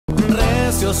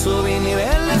precio subí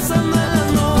niveles ando en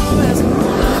las nubes.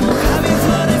 Una boca bien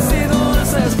flores y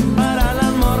dulces. Para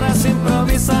las morras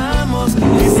improvisamos. Y si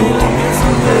la pienso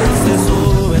pero se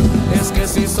suben. Es que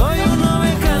si soy una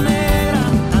oveja negra,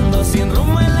 ando sin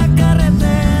rumbo en la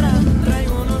carretera.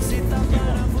 Traigo una cita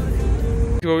para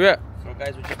forjar. What we got? So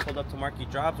guys, we just pulled up to Marquee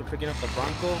Drops. We're picking up the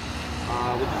Bronco.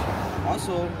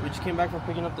 We just came back from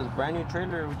picking up this brand new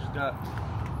trailer.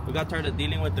 We got tired of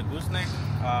dealing with the gooseneck.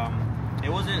 It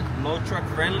wasn't load truck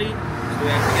friendly, so we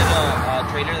had to get a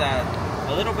trailer that's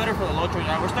a little better for the load truck.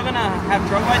 We're still gonna have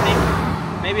trouble, I think,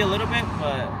 maybe a little bit,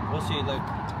 but we'll see. Look,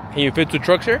 Can you fit 2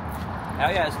 trucks here?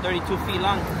 hell yeah, it's 32 feet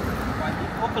long.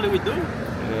 Hopefully we do.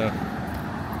 Yeah.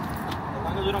 As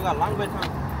long as we don't got long bed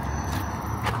time.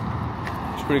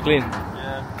 It's pretty clean.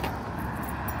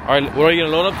 Yeah. All right, what are you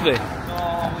gonna load up today? So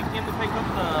we came to pick up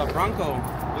the Bronco.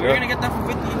 We were gonna get that for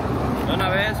 50 una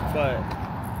vez, but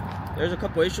there's a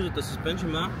couple issues with the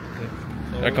suspension, man.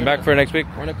 So Gonna come back for next week?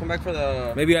 We're gonna come back for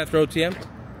the Maybe after OTM?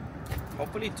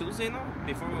 hopefully Tuesday, no?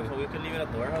 So we can leave it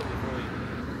at the warehouse before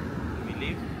we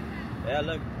leave. Yeah,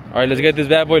 look. All right, let's get this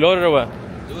bad boy loaded or what?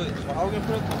 Do it. So how are we gonna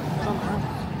put it on the ground?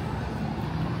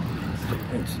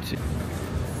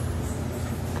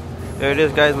 There it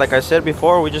is, guys. Like I said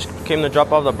before, we just came to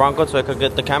drop off the Bronco so I could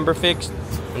get the camber fixed,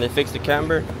 and they fixed the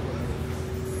camber.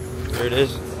 There it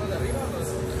is.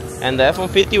 And the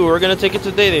F-150, we were gonna take it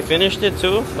today. They finished it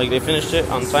too. Like they finished it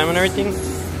on time and everything.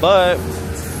 But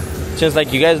since,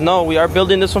 like you guys know, we are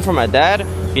building this one for my dad.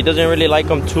 He doesn't really like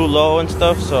them too low and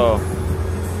stuff, so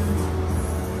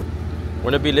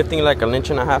we're gonna be lifting like 1.5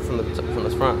 inches from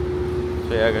the front.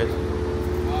 So yeah, guys.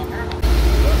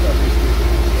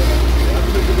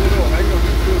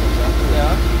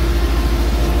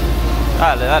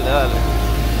 Dale.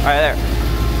 All right, there.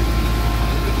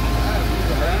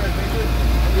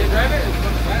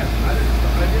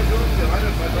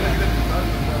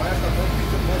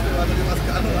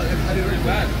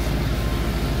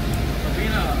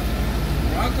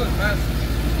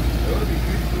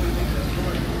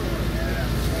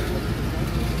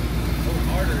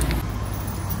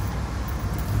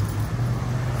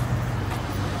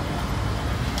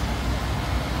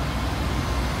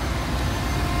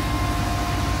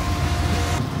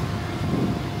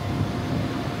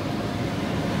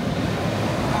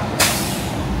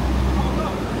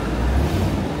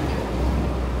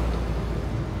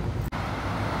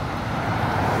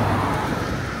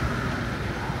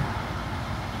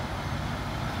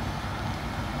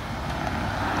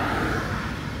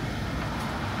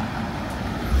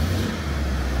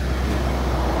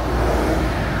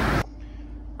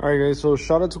 Alright guys, so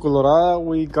shout out to Colorado.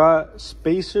 We got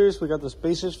spacers. We got the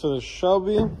spacers for the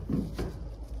Shelby.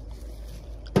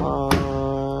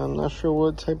 I'm not sure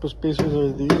what type of spacers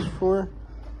are these for,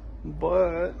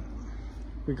 but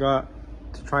we got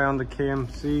to try on the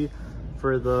KMC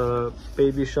for the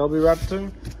baby Shelby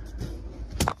Raptor.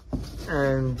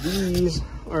 And these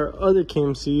are other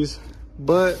KMCs,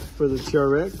 but for the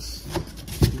TRX,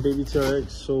 baby TRX.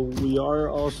 So we are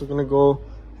also gonna go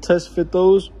test fit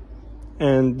those.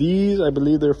 And these, I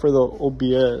believe they're for the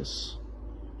OBS.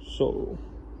 So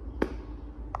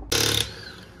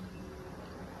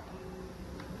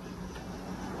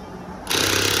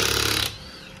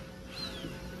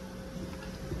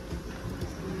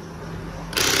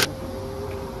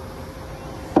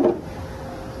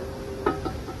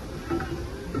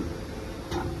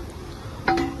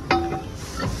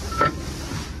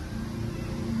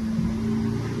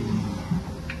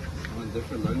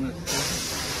different magnets.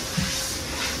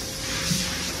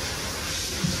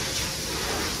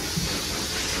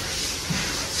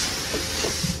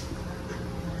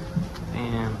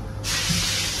 Damn.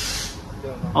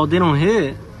 Oh, they don't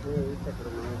hit.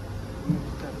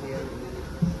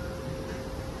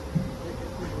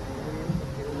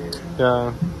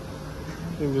 yeah, I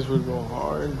think this would go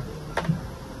hard.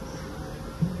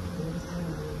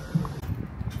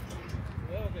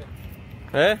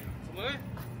 ¿Eh?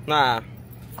 Nah.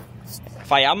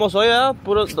 Fallamos hoy, ¿eh?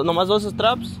 Puro, nomás 2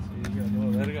 straps.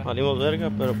 Valimos verga,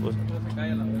 pero pues.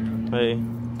 Hey,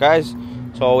 guys.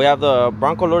 So we have the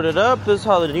Bronco loaded up. This is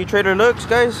how the new trailer looks,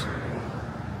 guys.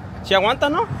 Si aguanta,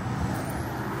 no?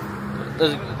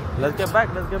 Let's get back.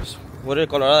 What did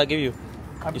Colorado give you?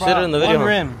 You said it in the video. One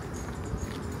rim.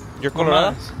 You're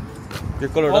Colorado? You're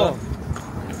Colorado? Oh,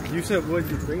 you said what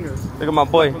you bring us? Look at my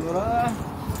boy. Colorado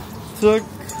took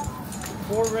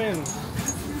 4 rims.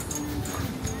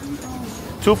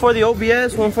 2 for the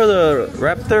OBS, 1 for the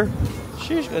Raptor.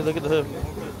 Sheesh, guys, look at the hood.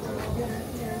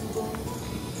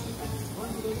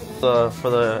 For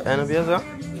the NBS, yeah?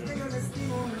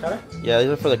 Yeah,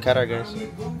 these are for the Catar, guys.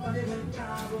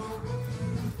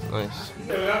 Nice.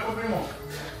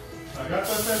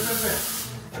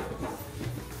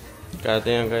 God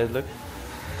damn, guys, look.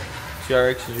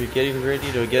 TRX is getting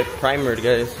ready to get primered,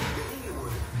 guys.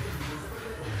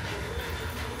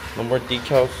 No more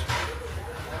decals.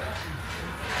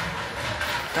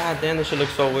 God damn, this shit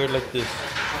looks so weird like this.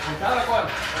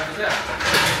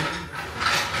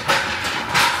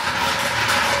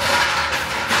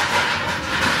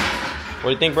 What do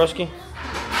you think, broski?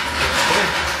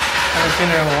 I haven't seen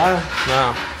it in a while. No.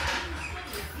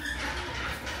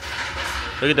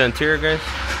 Look at the interior, guys.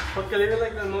 Okay, leave it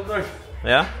like that, no door.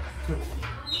 Yeah?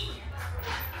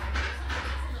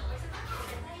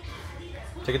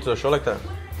 Take it to the show like that.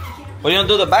 What are you gonna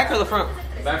do, the back or the front?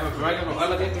 Back from right.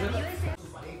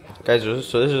 Guys,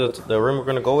 so this is the rim we're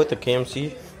gonna go with, the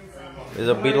KMC. This is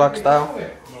a beadlock style.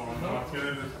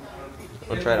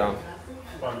 We'll try it on.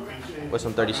 With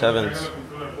some 37s.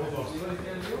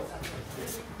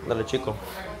 Dale, chico.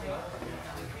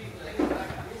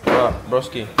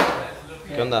 Broski.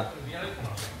 ¿Qué onda?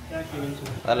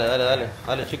 Dale, dale, dale.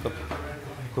 Dale, chico.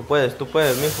 Tú puedes,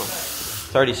 mijo.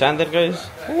 30 sander, guys.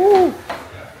 Woo.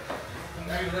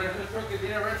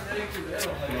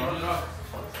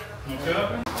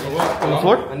 On the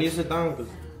floor? I need to sit down because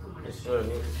it's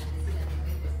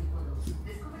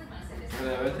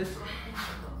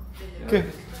 ¿Qué?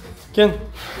 ¿Quién?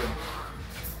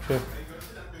 Sí.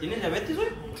 ¿Tienes diabetes, güey?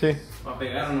 Sí. ¿Va a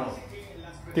pegar o no?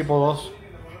 Tipo 2.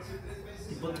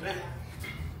 Tipo 3.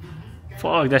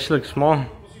 Fuck, that shit looks small.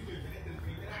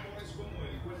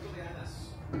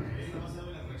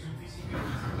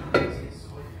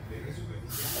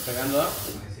 ¿Está pegando?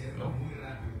 No.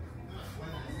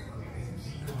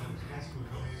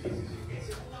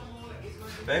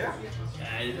 ¿Pega?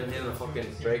 Yeah, you just need a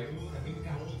fucking break.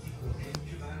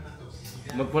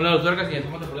 Ponle los tuercas y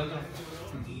encima por dentro.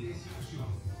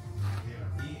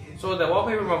 So the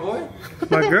wallpaper, my boy.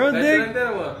 My girl, ¿Traes dick.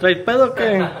 entero, güey? ¿Traes pedo o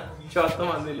qué? Choto,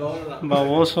 mandilón.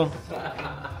 Baboso.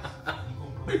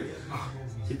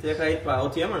 ¿Sí te deja ir para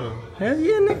OTM o no? Hell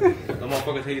yeah, nigga. No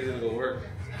motherfuckers say he's gonna go work.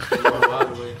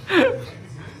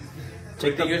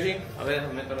 Check ¿Te the... Yoshi? A ver,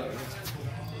 mételo.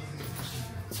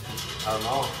 I don't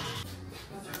know.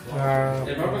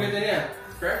 ¿El cuerpo que tenía?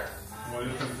 ¿Crap?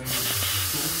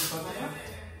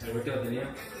 El güey que lo tenía.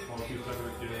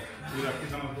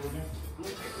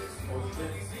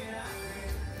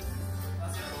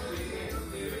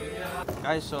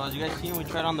 Guys, so as you guys see, we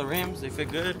tried on the rims. They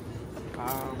fit good.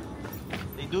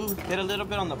 They do hit a little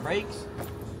bit on the brakes,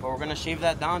 but we're gonna shave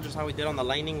that down just how we did on the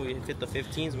Lightning. We fit the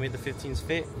 15s, we made the 15s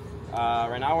fit.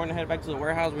 Right now we're gonna head back to the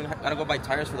warehouse. We're gotta go buy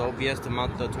tires for the OBS to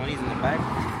mount the 20s in the back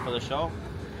for the show.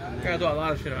 We gotta do a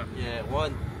lot of shit, huh? Yeah,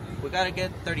 well, we gotta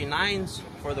get 39s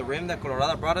for the rim that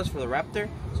Colorado brought us for the Raptor,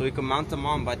 so we can mount them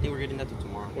on. But I think we're getting that to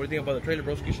tomorrow. What do you think about the trailer,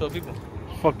 bro? Show the people.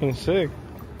 Fucking sick.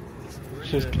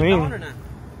 She's That clean. one or not?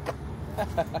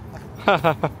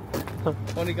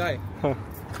 Funny guy.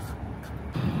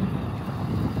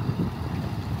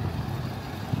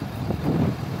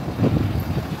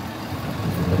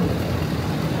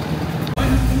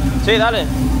 Sí, dale.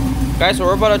 Guys, so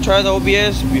we're about to try the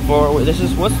OBS before. This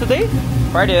is, what's the date?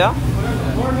 Friday, yeah?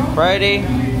 Friday.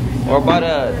 We're about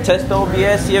to test the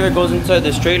OBS, see if it goes inside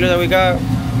this trailer that we got.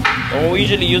 And we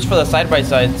usually use for the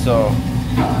side-by-side, so.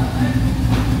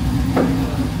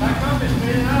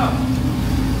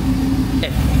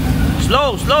 Hey,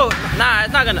 slow, slow. Nah,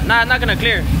 it's not gonna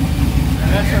clear.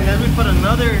 And then we put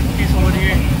another piece over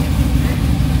here.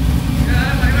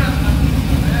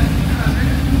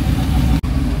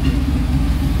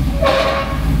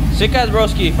 Sick ass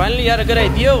broski, finally you had a good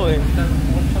idea, güey.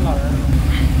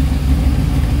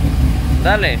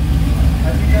 Dale.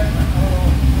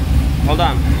 Hold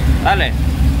on. Dale.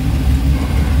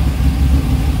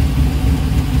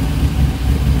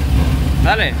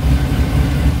 Dale.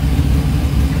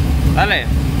 Dale.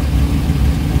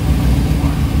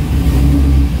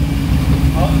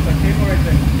 Oh, the cable right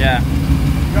there. Yeah.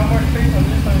 You got more space on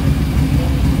this side.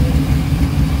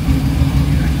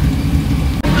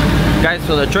 Guys,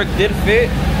 so the truck did fit.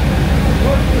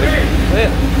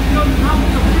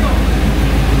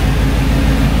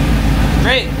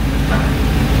 Great.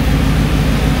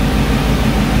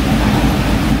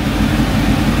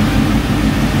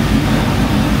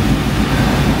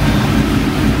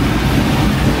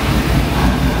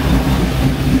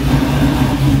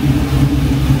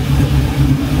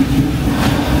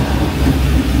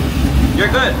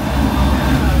 You're good.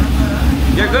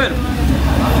 You're good.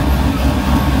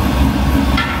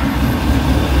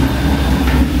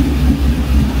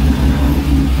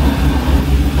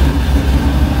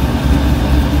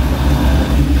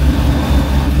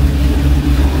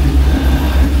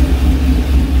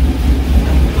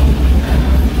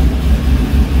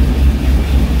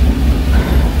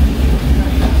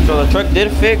 truck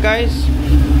did fit, guys,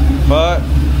 but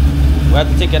we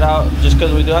have to take it out just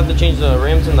because we do have to change the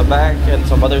rims in the back and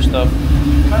some other stuff.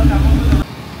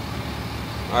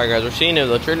 Alright guys, we're seeing if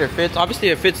the trailer fits. Obviously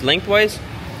it fits lengthwise,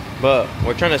 but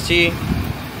we're trying to see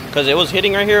because it was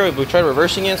hitting right here. We tried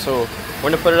reversing it, so we're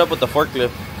gonna put it up with the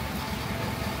forklift.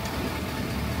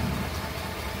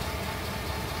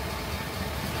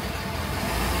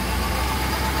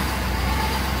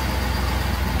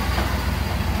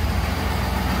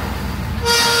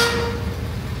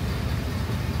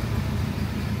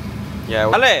 Yeah,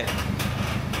 vale.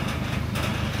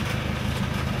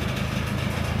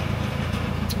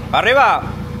 Arriba.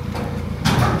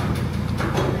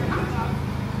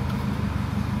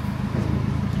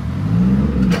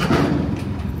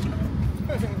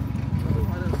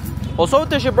 What's up with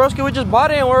this shit, broski? We just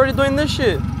bought it and we're already doing this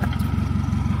shit.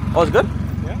 Oh, it's good?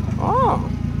 Yeah. Oh.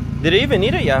 Did it even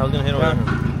need it? Yeah, I was gonna hit over there.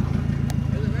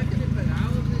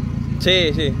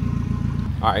 Sí, sí.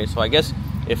 Alright, so I guess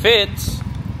it fits.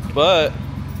 But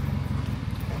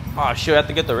oh shit, I have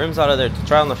to get the rims out of there to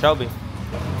try on the Shelby.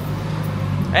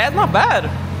 Hey, it's not bad.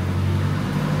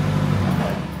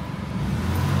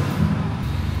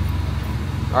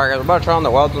 Alright guys, we're about to try on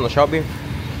the welds on the Shelby.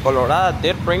 Colorado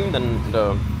did bring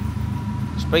the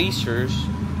spacers.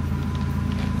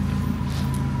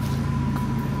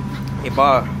 He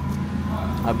bought,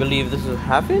 I believe this is a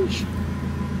half inch.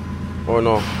 Or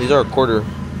no, these are a quarter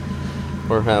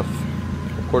or half.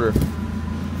 A quarter.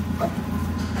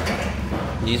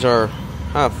 These are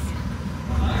half.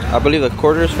 I believe the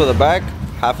quarter is for the back,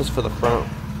 half is for the front.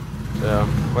 Yeah,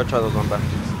 we'll try those on back.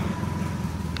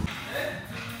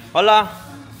 Hola.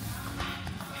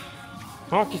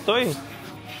 Oh, aquí estoy.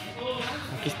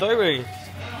 Aquí estoy, güey.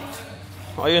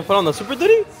 Oh, you gonna put on the Super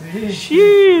Duty?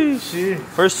 Sí. Sí.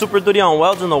 First Super Duty on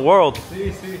welds in the world.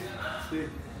 Sí, sí, sí.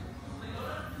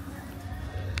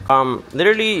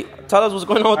 Literally, tell us what's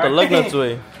going on with the lug nuts,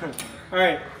 way.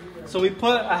 Alright, so we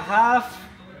put a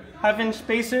half-inch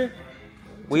spacer.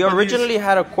 We originally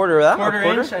had a quarter of that. Quarter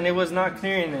inch, and it was not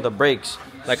clearing it. The brakes.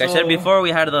 Like I said before,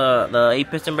 we had the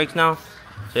 8-piston brakes now.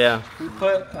 So yeah. We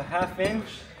put a half-inch.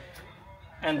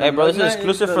 Hey bro, this is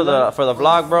exclusive for the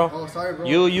vlog, bro. Oh, sorry, bro.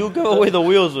 You give away the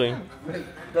wheels, way.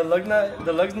 The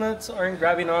lug nuts aren't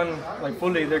grabbing on like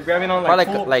fully. They're grabbing on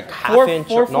probably like half inch.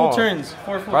 Four full turns.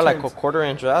 Probably like a quarter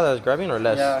inch. That's grabbing or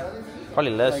less. Yeah.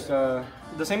 Probably less. Like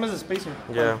the same as the spacer.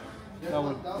 Yeah. That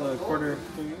would the quarter.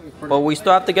 But we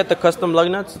still have to get the custom lug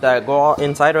nuts that go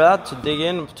inside of that to dig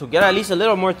in to get at least a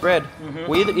little more thread.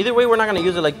 We either way, we're not gonna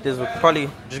use it like this. We're probably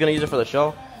just gonna use it for the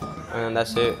shell, and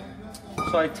that's it.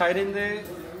 So I tightened it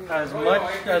as much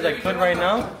as I could right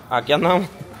now. Aquí andamos.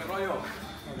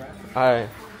 Alright.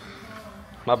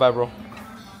 My bad, bro.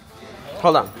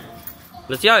 Hold on.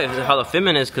 Let's see how the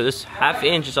fitment is, because this half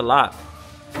inch is a lot.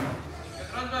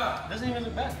 Doesn't even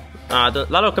look bad.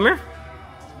 Lalo, come here.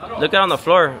 Look at it on the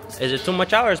floor. Is it too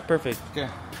much out or is it perfect? Okay.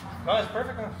 No, it's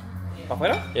perfect.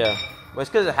 ¿Afuera? Yeah. But it's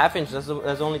because it's a half inch. That's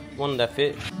the only one that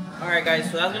fit. Alright, guys.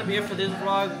 So that's going to be it for this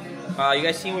vlog. You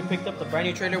guys seen we picked up the brand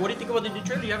new trailer. What do you think about the new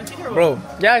trailer? You haven't seen it, or Bro,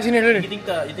 yeah, I seen it You already. think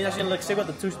that's gonna look sick with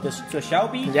the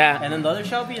Shelby? Yeah. And then the other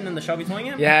Shelby, and then the Shelby towing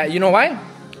it? Yeah, you know why?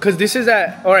 Because this is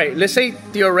alright, let's say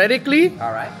theoretically,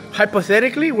 Alright.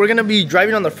 hypothetically, we're gonna be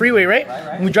driving on the freeway, right?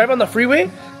 Right. When we drive on the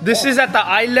freeway, this is at the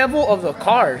eye level of the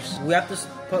cars. We have to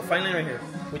put fine line right here.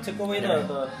 We took away the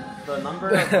number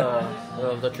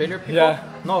of the trailer people. Yeah.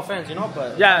 No offense, you know,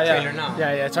 but Yeah, yeah. trailer now.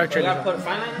 Yeah, it's our So we trailer. gotta put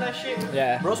fine line in that shit.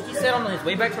 Yeah. Broski said on his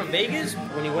way back from Vegas,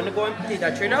 when he went to go empty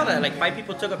that trailer out, that like 5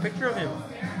 people took a picture of him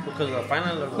because of the fine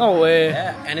line. No way.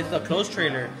 Yeah, and it's the closed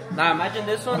trailer. Now imagine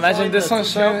this one. Imagine this the one two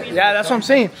showing. Shelbys Yeah, and that's the what I'm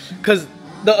saying. Because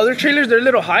the other trailers, they're a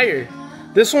little higher.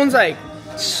 This one's like,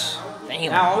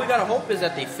 damn. Now all we gotta hope is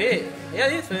that they fit. Yeah,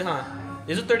 they fit, huh?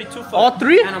 Is it 32 foot? All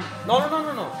three? And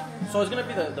no. So it's gonna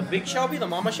be the big Shelby, the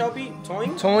mama Shelby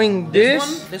towing. Towing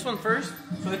this, This one first,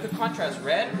 so it could contrast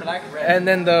red, black, red. and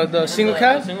then the single The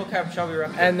cab. single cab Shelby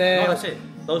Raptor. And then- no, that's it.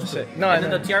 Those two. No, and then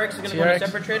no. the TRX is gonna go in a TRX.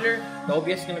 separate trailer. The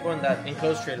OBS is gonna go in that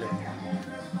enclosed trailer.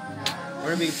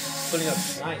 We're gonna be putting up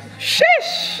nice.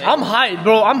 Sheesh! I'm high,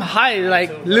 bro. I'm high.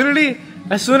 Like literally,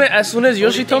 as soon as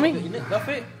Yoshi told me, They'll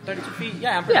fit 32 feet.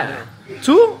 Yeah, I'm pretty yeah,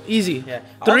 2 easy. Yeah.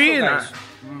 3 Also,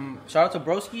 and guys, shout out to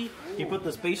Broski. He put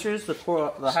the spacers, the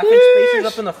half inch spacers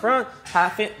up in the front,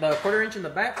 the quarter inch in the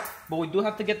back. But we do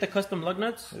have to get the custom lug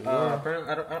nuts.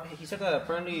 Apparently, he said that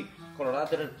apparently Colorado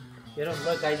didn't.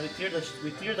 Look, guys, we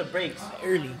cleared the brakes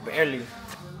barely.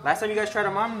 Last time you guys tried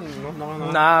them on, no.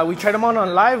 Nah, we tried them on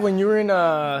live when you were in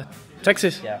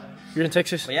Texas. Yeah. You're in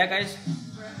Texas. But yeah, guys,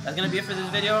 that's gonna be it for this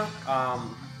video.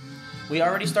 we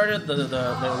already started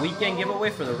the weekend giveaway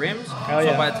for the rims. Hell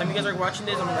so yeah. by the time you guys are watching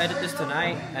this, I'm gonna edit this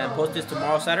tonight and post this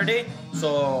tomorrow, Saturday.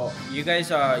 So you guys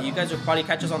will probably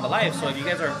catch us on the live. So if you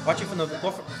guys are watching from the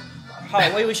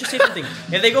wait, we should say something.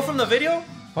 If they go from the video,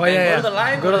 Oh yeah, go to the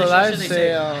live. Go to the what live. should they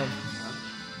Say, I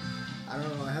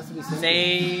don't know. It has to be simple.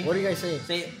 say. What do you guys say?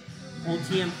 Say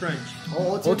OTM Crunch.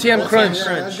 Oh, OTM Crunch.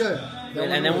 Yeah, that's good.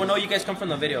 And then we'll know you guys come from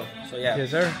the video. So yeah.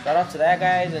 yes, sir. Shout out to that,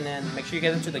 guys, and then make sure you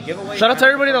get into the giveaway. Shout out to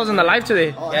everybody that was in the live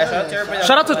today. Yeah, shout out to everybody.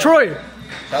 Shout out to Troy.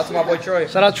 Shout out to my boy Troy.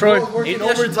 Shout out Troy. Working Ain't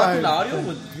that shit overtime. talking the audio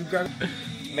with you grab.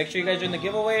 Make sure you guys join the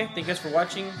giveaway. Thank you guys for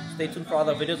watching. Stay tuned for all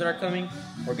the videos that are coming.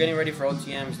 We're getting ready for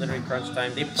OTM. It's literally crunch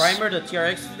time. They primered the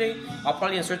TRX today. I'll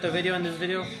probably insert the video in this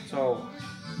video. So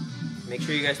make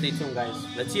sure you guys stay tuned, guys.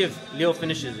 Let's see if Leo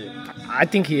finishes it. I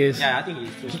think he is. Yeah, I think he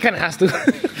is too. He kind of has to.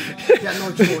 Yeah,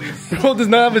 no choice. Bro does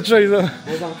not have a choice.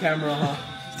 Goes on camera,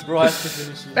 huh? Bro has to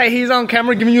finish it. Hey, he's on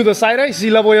camera giving you the side eye.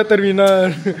 Sí, la voy a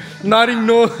terminar. Nodding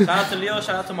no. Shout out to Leo.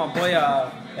 Shout out to my boy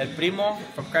El Primo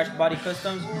from Crash Body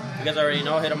Customs. You guys already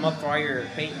know. Hit him up for all your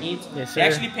paint needs. Yes, He sir.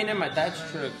 actually painted my dad's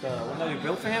truck, the one that we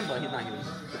built for him, but he's not here.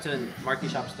 It's in Marky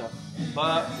Shop stuff.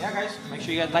 But yeah, guys, make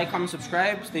sure you guys like, comment,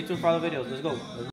 subscribe. Stay tuned for all the videos. Let's go.